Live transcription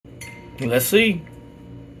Let's see.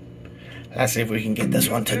 Let's see if we can get this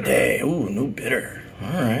one today. Ooh, new bidder.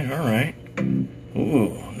 Alright, alright.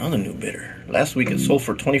 Ooh, another new bidder. Last week it sold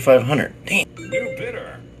for $2,500. Damn. New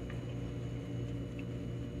bidder.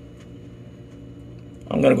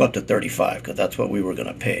 I'm gonna go up to 35 because that's what we were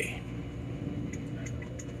gonna pay.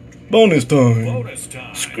 Bonus time. Bonus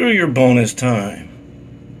time. Screw your bonus time.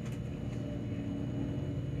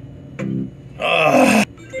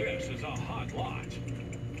 This is a hot lot.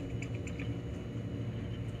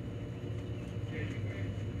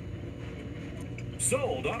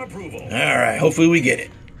 Sold on approval. Alright, hopefully we get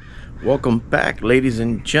it. Welcome back, ladies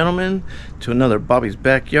and gentlemen, to another Bobby's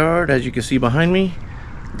Backyard. As you can see behind me,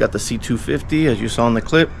 got the C250, as you saw in the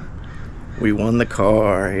clip. We won the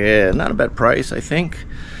car. Yeah, not a bad price, I think.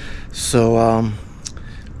 So,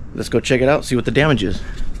 let's go check it out, see what the damage is.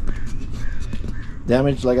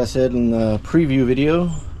 Damage, like I said in the preview video,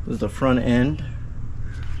 is the front end.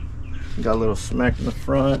 Got a little smack in the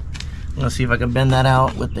front. I'm gonna see if I can bend that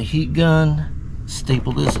out with the heat gun.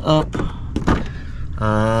 Staple this up.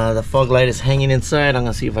 The fog light is hanging inside. I'm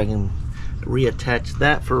gonna see if I can reattach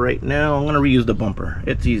that for right now. I'm gonna reuse the bumper.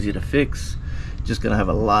 It's easy to fix. Just gonna have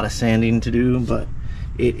a lot of sanding to do, but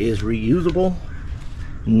it is reusable.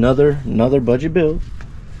 Another budget build.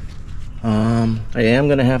 I am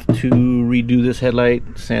gonna have to redo this headlight,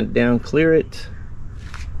 sand it down, clear it,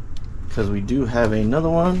 because we do have another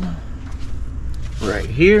one right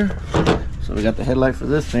here. So we got the headlight for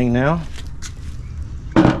this thing now.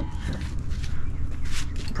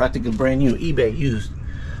 Practically brand new, eBay used,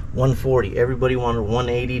 140. Everybody wanted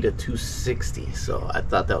 180 to 260, so I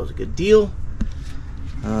thought that was a good deal.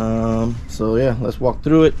 So yeah, let's walk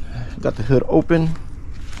through it. Got the hood open.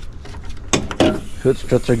 Hood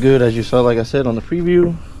struts are good, as you saw, like I said, on the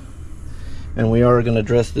preview. And we are going to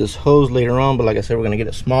address this hose later on, but like I said, we're going to get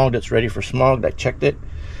it smogged. It's ready for smogged. I checked it.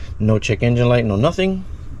 No check engine light, no nothing.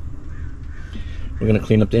 We're going to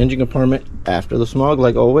clean up the engine compartment after the smog,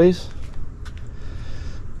 like always.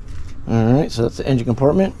 Alright, so that's the engine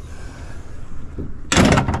compartment.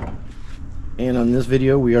 And on this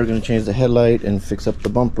video, we are going to change the headlight and fix up the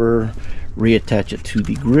bumper, reattach it to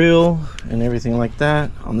the grill and everything like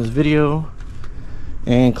that on this video.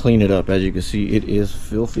 And clean it up. As you can see, it is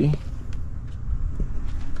filthy,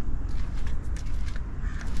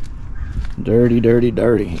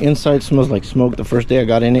 dirty. Inside smells like smoke. The first day I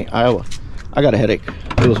got in it, I got a headache.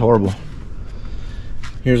 It was horrible.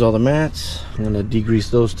 Here's all the mats. I'm gonna degrease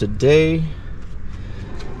those today.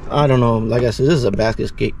 I don't know, like I said, this is a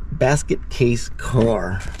basket case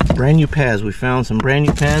car. Brand new pads. We found some brand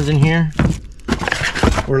new pads in here.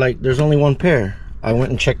 We're like, there's only one pair. I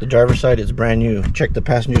went and checked the driver's side, it's brand new. Checked the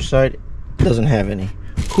passenger side, it doesn't have any.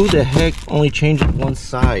 Who the heck only changed one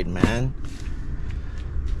side, man?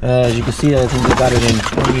 As you can see, I think they got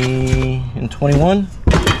it in 21.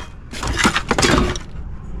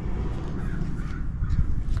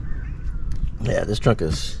 Yeah, this truck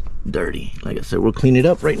is dirty. Like I said, we'll clean it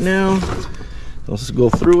up right now. Let's go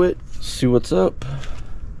through it, see what's up.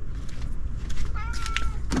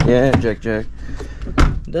 Yeah, jack.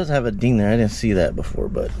 It does have a ding there. I didn't see that before,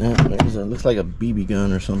 but it looks like a BB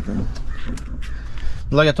gun or something.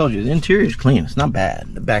 But like I told you, the interior is clean. It's not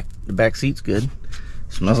bad. The back seat's good.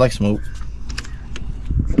 Smells like smoke.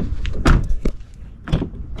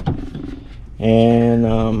 And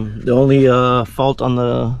the only fault on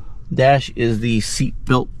the dash is the seat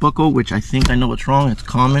belt buckle, which I think I know what's wrong. It's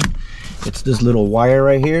common. It's this little wire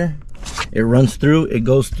right here. It runs through. It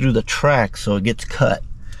goes through the track, so it gets cut.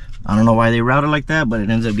 I don't know why they route it like that, but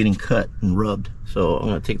it ends up getting cut and rubbed. So I'm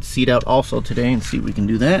going to take the seat out also today and see if we can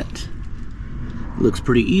do that. Looks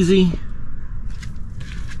pretty easy.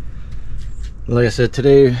 Like I said,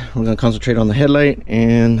 today we're going to concentrate on the headlight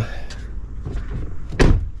and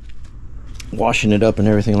washing it up and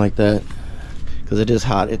everything like that, because it is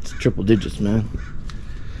hot. It's triple digits, man.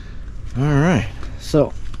 Alright,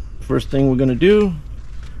 so first thing we're going to do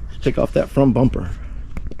is take off that front bumper.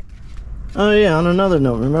 Oh yeah, on another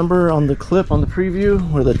note, remember on the clip on the preview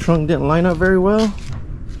where the trunk didn't line up very well?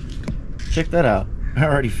 Check that out. I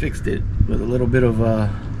already fixed it with a little bit of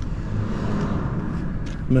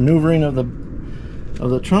maneuvering of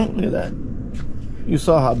the trunk. Look at that. You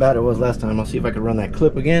saw how bad it was last time. I'll see if I can run that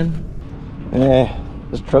clip again.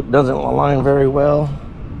 This truck doesn't align very well.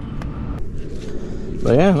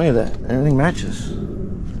 But yeah, look at that. Everything matches.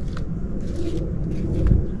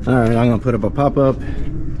 Alright, I'm gonna put up a pop-up.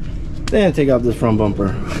 Then take off this front bumper.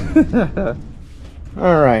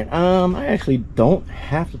 Alright, I actually don't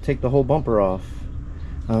have to take the whole bumper off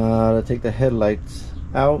to take the headlights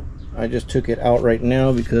out. I just took it out right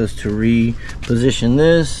now because to reposition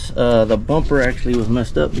this, the bumper actually was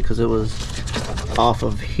messed up because it was off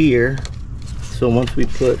of here. So once we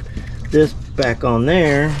put this back on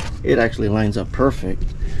there, it actually lines up perfect.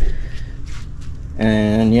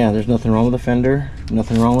 And yeah, there's nothing wrong with the fender,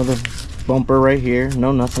 nothing wrong with the bumper right here,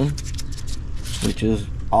 no nothing, which is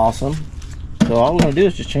awesome. So all I'm gonna do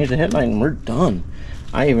is just change the headlight and we're done.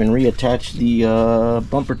 I even reattached the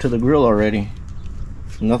bumper to the grill already.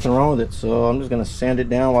 Nothing wrong with it. So I'm just gonna sand it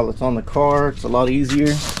down while it's on the car. It's a lot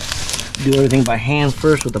easier. Do everything by hand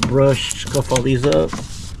first with a brush, scuff all these up.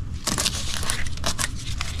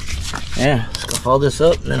 Yeah, scuff all this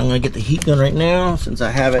up. Then I'm gonna get the heat gun right now since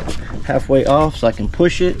I have it halfway off so I can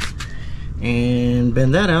push it and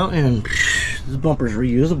bend that out, and this bumper's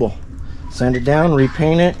reusable. Sand it down,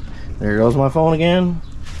 repaint it. There goes my phone again.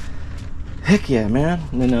 Heck yeah, man.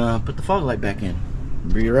 And then put the fog light back in.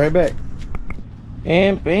 Be right back.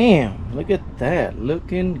 And bam, look at that,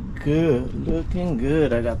 looking good, looking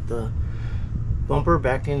good. I got the bumper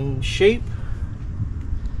back in shape.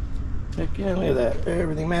 Heck yeah, look at that,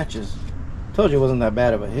 everything matches. Told you it wasn't that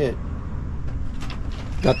bad of a hit.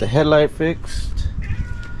 Got the headlight fixed,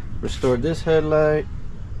 restored this headlight,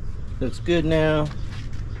 looks good now.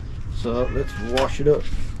 So let's wash it up.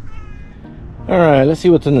 All right, let's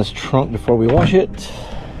see what's in this trunk before we wash it.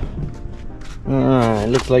 Alright,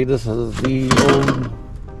 looks like this is the old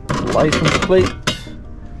license plate.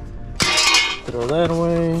 Throw that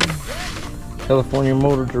away. California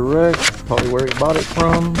Motor Direct, probably where he bought it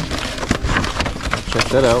from. Check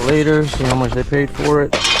that out later, see how much they paid for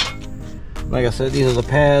it. Like I said, these are the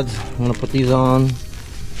pads. I'm gonna put these on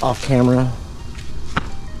off camera.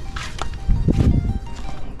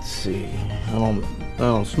 Let's see. I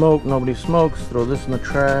don't smoke, nobody smokes. Throw this in the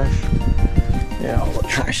trash. Yeah, all the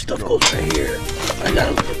trash stuff goes right here. I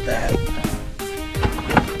gotta look at that.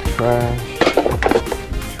 Trash.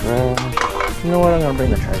 Trash. You know what? I'm gonna bring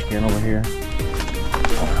the trash can over here.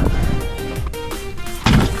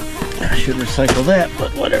 I should recycle that,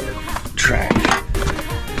 but whatever. Trash.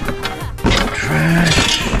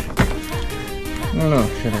 Trash. I don't know,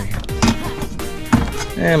 should I?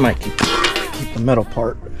 I might keep the metal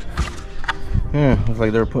part. Yeah, looks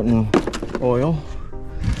like they're putting oil.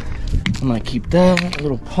 I might keep that. A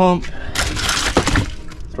little pump.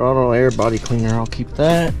 Throttle air body cleaner, I'll keep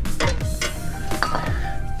that.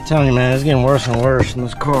 I'm telling you, man, it's getting worse and worse in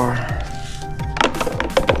this car.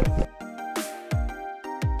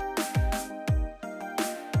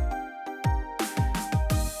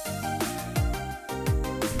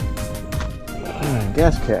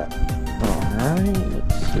 Gas cap. Alright,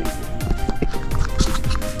 let's see.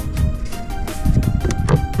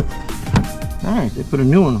 Alright, they put a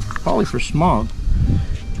new one, probably for smog.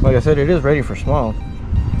 Like I said, it is ready for smog.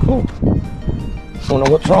 Cool. Don't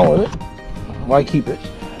know what's wrong with it. Why keep it?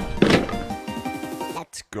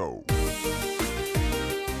 Let's go.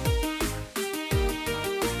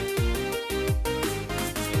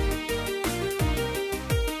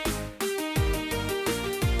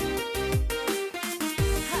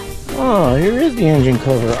 Oh, here is the engine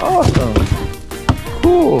cover. Awesome.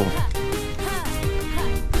 Cool.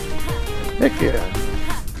 Heck yeah.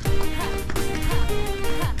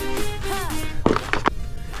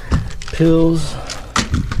 Pills.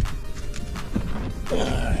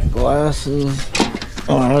 Glasses.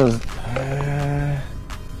 Oh,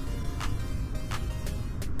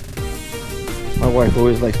 my wife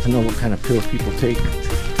always likes to know what kind of pills people take.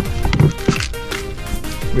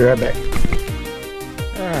 Be right back.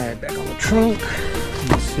 Alright, back on the trunk.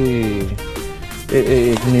 Let's see.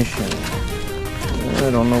 Ignition. I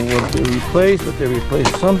don't know what they replaced, but they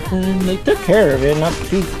replaced something. They took care of it. Not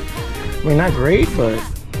too, I mean, not great, but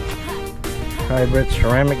hybrid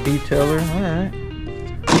ceramic detailer. Alright.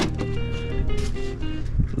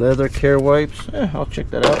 Leather care wipes. I'll check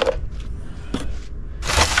that out.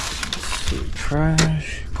 Let's see.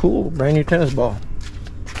 Trash. Cool. Brand new tennis ball.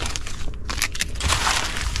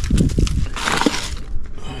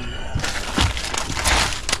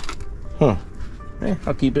 Huh. Yeah,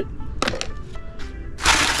 I'll keep it.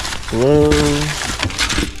 Glove.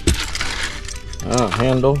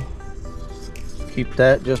 Handle. Keep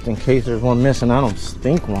that just in case there's one missing. I don't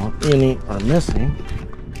think any are missing.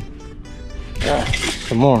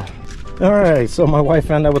 Some more. Alright, so my wife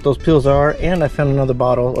found out what those pills are, and I found another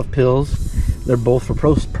bottle of pills. They're both for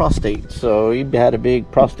prostate. So he had a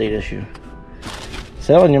big prostate issue.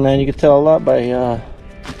 Telling you, man, you can tell a lot by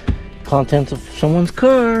contents of someone's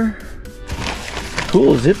car.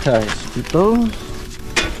 Cool, zip ties. Keep those.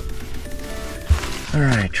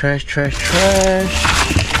 Alright, trash, trash, trash.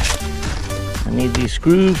 I need these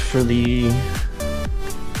screws for the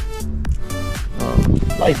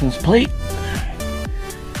license plate.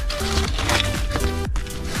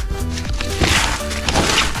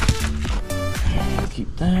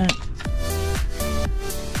 Keep that.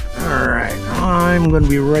 Alright, I'm going to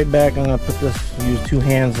be right back. I'm going to put this, use 2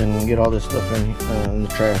 hands and get all this stuff in the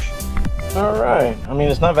trash. Alright, I mean,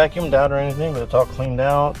 it's not vacuumed out or anything, but it's all cleaned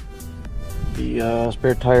out. The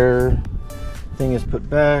spare tire thing is put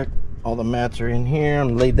back. All the mats are in here.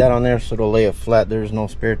 I'm laid that on there so it'll lay it flat. There's no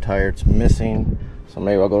spare tire, it's missing. So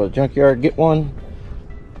maybe I'll go to the junkyard, get one.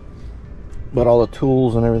 But all the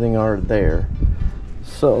tools and everything are there.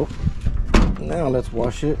 So now let's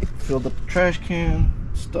wash it. Fill the trash can.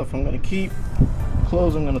 Stuff I'm gonna keep.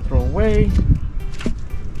 Clothes I'm gonna throw away.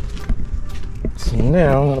 So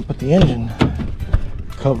now I'm gonna put the engine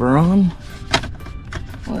cover on.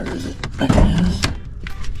 Where is it? There it is.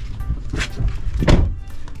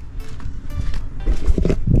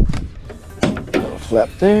 Little flap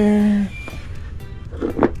there.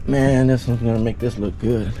 Man, this one's gonna make this look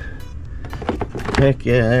good. Heck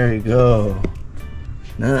yeah, there you go.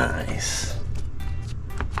 Nice.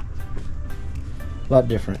 A lot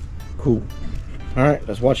different. Cool. All right,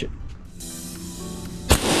 let's watch it.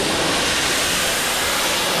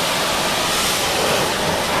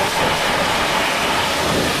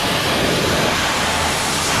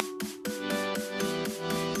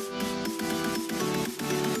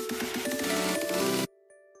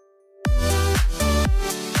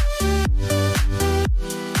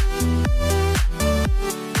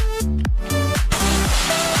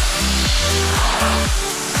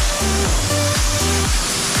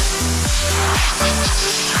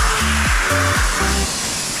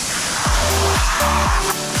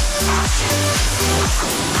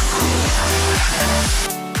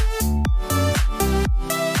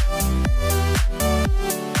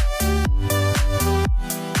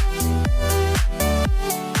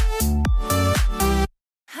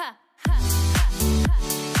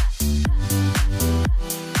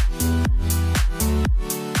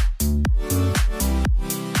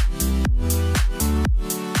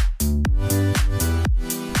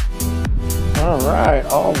 Alright,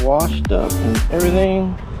 all washed up and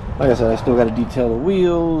everything. Like I said, I still got to detail the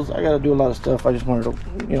wheels. I got to do a lot of stuff. I just wanted to,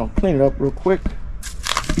 you know, clean it up real quick.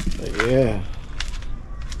 But yeah.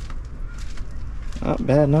 Not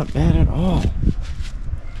bad at all.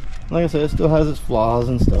 Like I said, it still has its flaws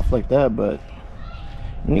and stuff like that, but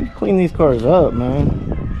you need to clean these cars up,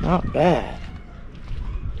 man. Not bad.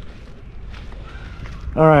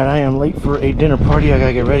 Alright, I am late for a dinner party. I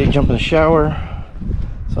gotta get ready, jump in the shower.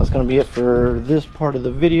 So that's going to be it for this part of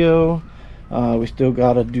the video. We still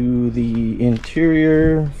got to do the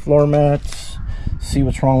interior floor mats, see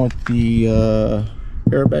what's wrong with the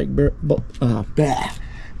airbag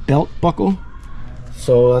belt buckle.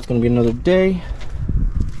 So that's going to be another day.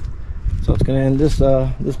 So it's going to end this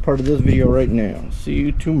this part of this video right now. See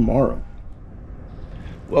you tomorrow.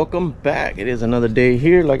 Welcome back. It is another day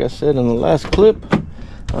here, like I said in the last clip.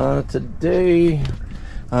 Today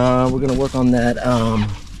we're going to work on that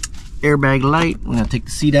airbag light. I'm going to take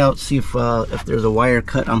the seat out, see if there's a wire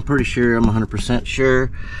cut. I'm pretty sure, I'm 100% sure.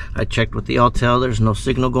 I checked with the Autel, there's no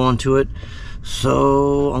signal going to it.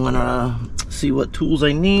 So I'm going to see what tools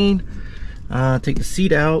I need. Take the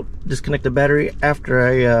seat out, disconnect the battery after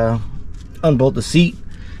I unbolt the seat.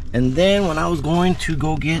 And then when I was going to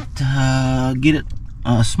go get it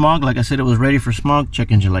smog, like I said, it was ready for smog.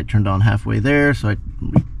 Check engine light turned on halfway there, so I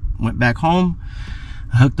went back home.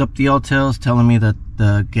 I hooked up the Autel, telling me that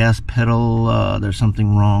the gas pedal, there's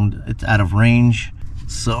something wrong. It's out of range.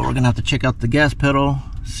 So we're gonna have to check out the gas pedal,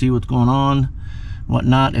 see what's going on,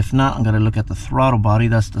 whatnot. If not, I'm gonna look at the throttle body.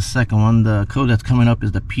 That's the second one. The code that's coming up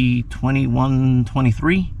is the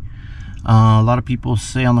P2123. A lot of people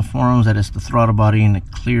say on the forums that it's the throttle body and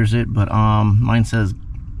it clears it, but mine says,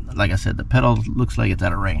 like I said, the pedal looks like it's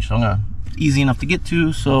out of range. So I'm gonna, easy enough to get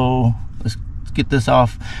to, so let's get this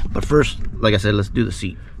off. But first, like I said, let's do the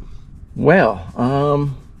seat.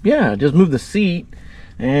 Well, yeah, just move the seat,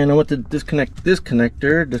 and I went to disconnect this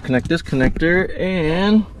connector,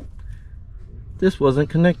 and this wasn't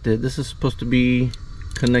connected. This is supposed to be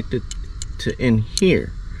connected to in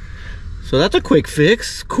here. So that's a quick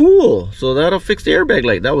fix. Cool. So that'll fix the airbag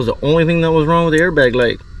light. That was the only thing that was wrong with the airbag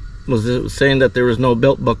light, was it was saying that there was no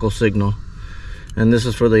belt buckle signal. And this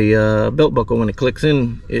is for the belt buckle. When it clicks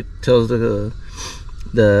in, it tells the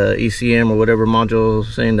ECM or whatever module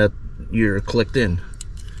saying that you're clicked in.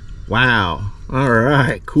 Wow. All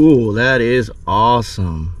right, cool. That is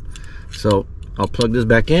awesome. So I'll plug this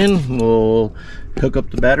back in. We'll hook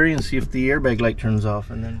up the battery and see if the airbag light turns off,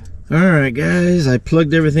 and then all right guys, I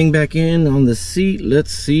plugged everything back in on the seat.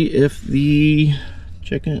 Let's see if the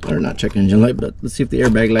check it, or not check engine light, but let's see if the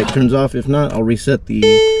airbag light turns off. If not, I'll reset the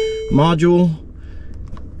module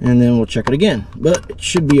and then we'll check it again, but it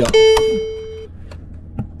should be off.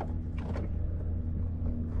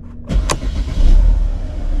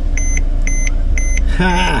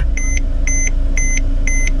 Ha!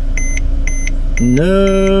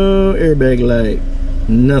 No airbag light,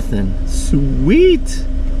 nothing. Sweet,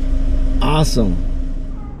 awesome.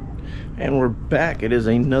 And we're back. It is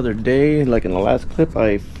another day. Like in the last clip,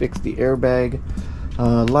 I fixed the airbag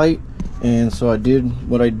light, and so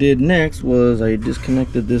what I did next was I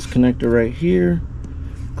disconnected this connector right here,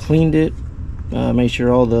 cleaned it, made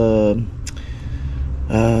sure all the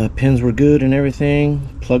pins were good and everything,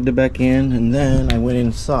 plugged it back in, and then I went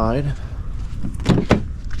inside,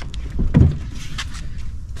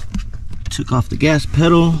 took off the gas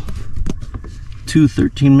pedal, two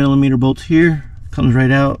 13mm bolts here, comes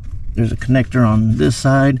right out. There's a connector on this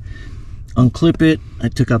side, unclip it. I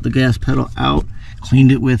took out the gas pedal out,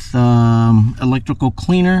 cleaned it with electrical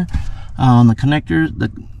cleaner on the connector,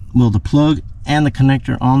 the plug and the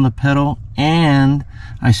connector on the pedal, and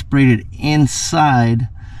I sprayed it inside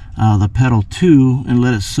the pedal too and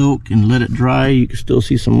let it soak and let it dry. You can still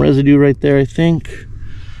see some residue right there, I think,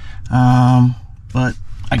 but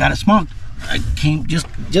I got it smogged. I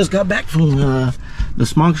just got back from the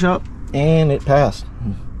smog shop and it passed,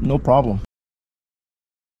 no problem.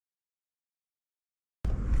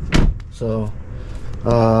 So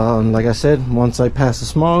like I said, once I pass the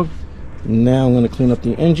smog, now I'm going to clean up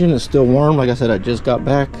the engine. It's still warm. Like I said, I just got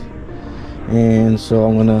back, and so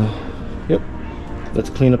I'm gonna, let's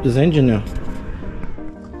clean up this engine now.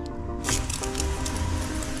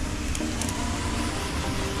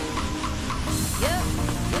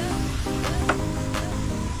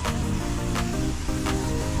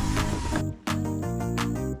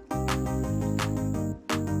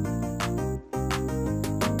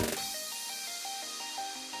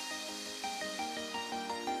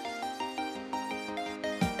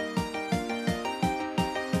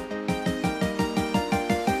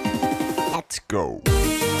 Let's go.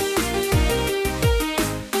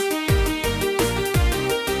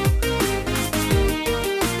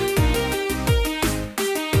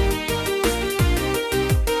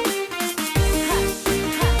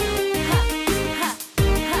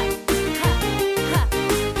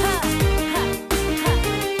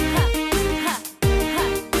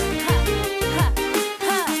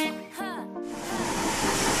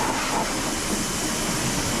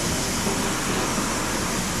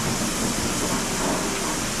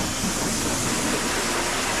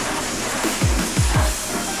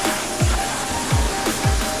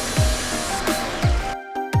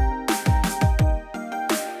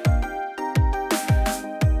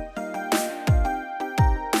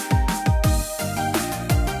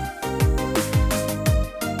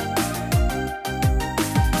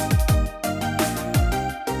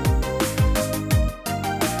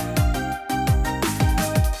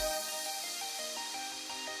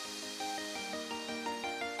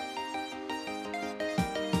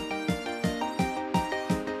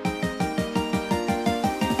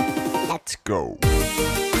 Let's go.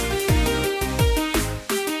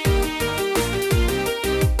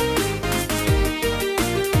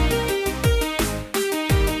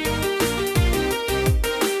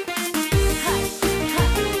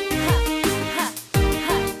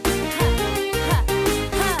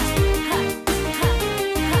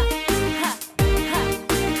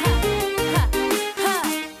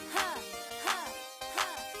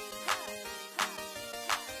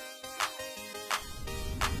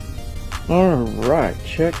 All right,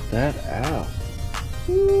 check that out.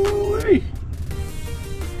 Woo-wee.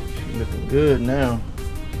 She's looking good now.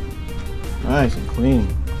 Nice and clean.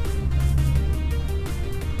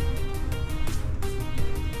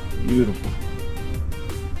 Beautiful.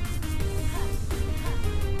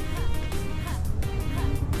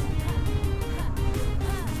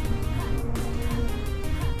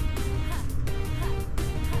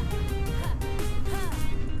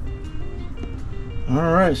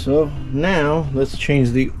 All right, so now let's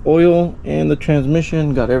change the oil and the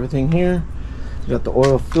transmission. Got everything here. Got the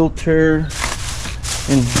oil filter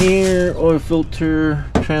in here, oil filter,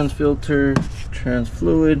 trans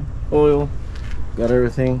fluid, oil. Got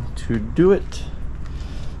everything to do it.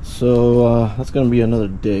 So that's gonna be another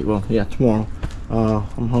day. Well, yeah, tomorrow.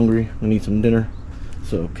 I'm hungry. I need some dinner.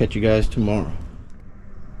 So catch you guys tomorrow.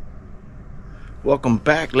 Welcome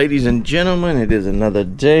back, ladies and gentlemen. It is another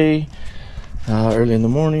day. Early in the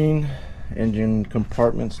morning. Engine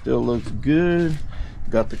compartment still looks good.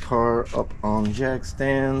 Got the car up on jack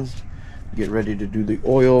stands. Get ready to do the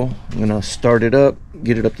oil. I'm gonna start it up,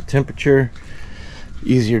 get it up to temperature,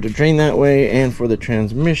 easier to drain that way, and for the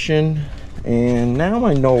transmission. And now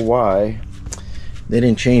I know why they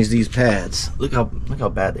didn't change these pads. Look how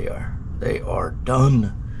bad they are. They are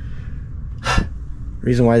done.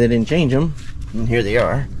 Reason why they didn't change them, and here they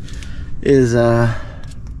are, is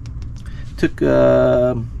took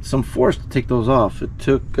some force to take those off. It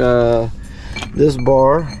took this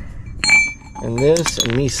bar and this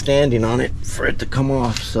and me standing on it for it to come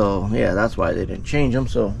off. So yeah, that's why they didn't change them.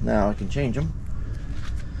 So now I can change them.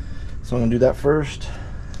 So I'm gonna do that first,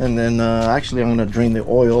 and then actually I'm gonna drain the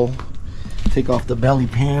oil, take off the belly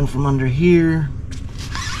pan from under here,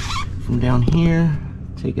 from down here,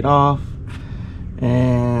 take it off,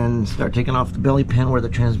 and start taking off the belly pan where the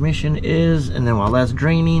transmission is. And then while that's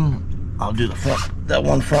draining, I'll do that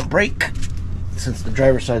one front brake. Since the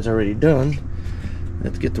driver's side's already done,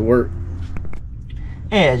 let's get to work.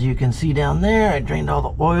 As you can see down there, I drained all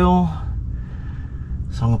the oil.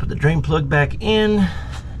 So I'm gonna put the drain plug back in,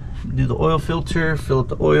 do the oil filter, fill up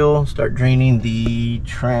the oil, start draining the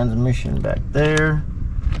transmission back there.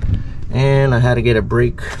 And I had to get a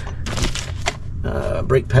brake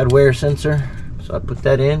pad wear sensor, so I put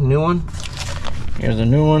that in, new one. Here's a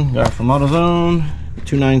new one, got it from AutoZone,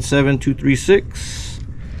 297236.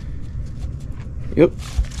 Yep,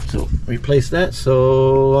 so replace that.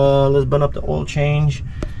 So let's button up the oil change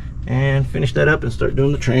and finish that up and start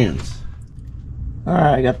doing the trans.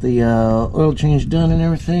 Alright, I got the oil change done and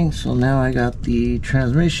everything. So now I got the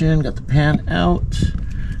transmission, got the pan out,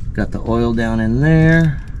 got the oil down in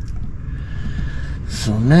there.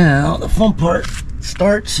 So now the fun part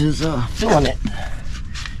starts is filling it.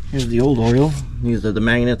 Here's the old oil. These are the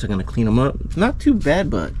magnets. I'm going to clean them up. It's not too bad,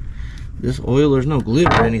 but this oil, there's no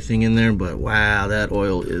glitter or anything in there, but wow, that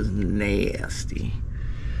oil is nasty.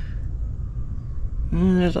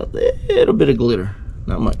 And there's a little bit of glitter.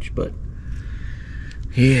 Not much, but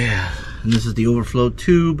yeah. And this is the overflow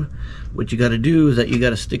tube. What you got to do is that you got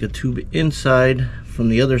to stick a tube inside from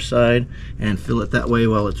the other side and fill it that way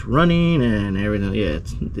while it's running and everything. Yeah,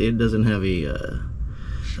 it doesn't have a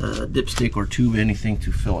dipstick or tube, anything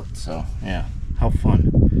to fill it. So yeah, how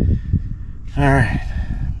fun. All right,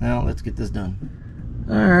 now let's get this done.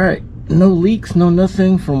 All right, no leaks, no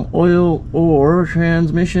nothing from oil or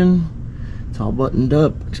transmission. It's all buttoned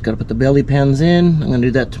up. Just gotta put the belly pans in. I'm gonna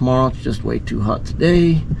do that tomorrow. It's just way too hot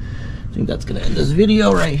today. I think that's gonna end this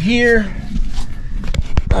video right here.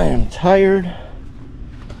 I am tired.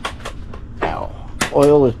 Ow.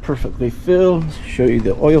 Oil is perfectly filled. Show you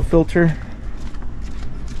the oil filter.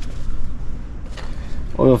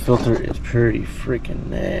 Oil filter is pretty freaking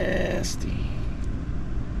nasty.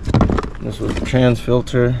 This was the trans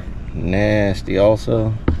filter, nasty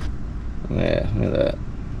also. Yeah, look at that.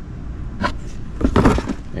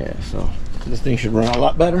 Yeah, so this thing should run a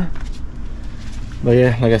lot better. But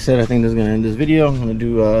yeah, like I said, I think this is gonna end this video. I'm gonna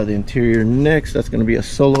do the interior next. That's gonna be a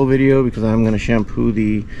solo video because I'm gonna shampoo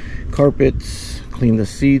the carpets, clean the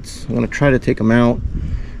seats. I'm gonna try to take them out.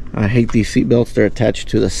 I hate these seat belts. They're attached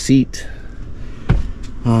to the seat.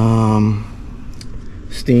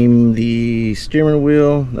 Steam the steering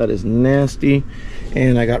wheel. That is nasty.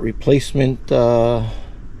 And I got replacement, I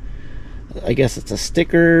guess it's a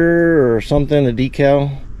sticker or something, a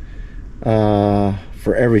decal,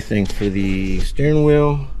 for everything, for the steering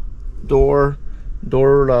wheel, door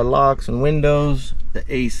locks and windows, the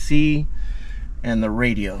AC, and the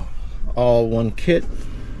radio, all one kit.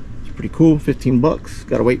 It's pretty cool. 15 bucks.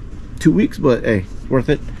 Gotta wait 2 weeks, but hey, it's worth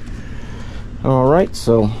it. All right,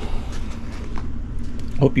 so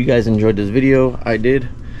hope you guys enjoyed this video. I did,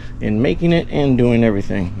 in making it and doing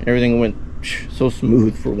everything. Everything went so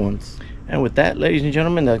smooth for once. And with that, ladies and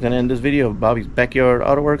gentlemen, that's gonna end this video of Bobby's Backyard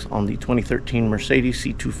Auto Works on the 2013 Mercedes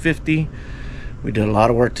C250. We did a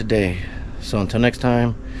lot of work today. So until next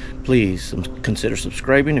time, please consider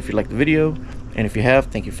subscribing if you like the video, and if you have,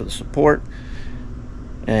 thank you for the support,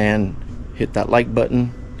 and hit that like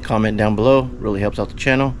button, comment down below, really helps out the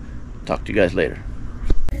channel. Talk to you guys later.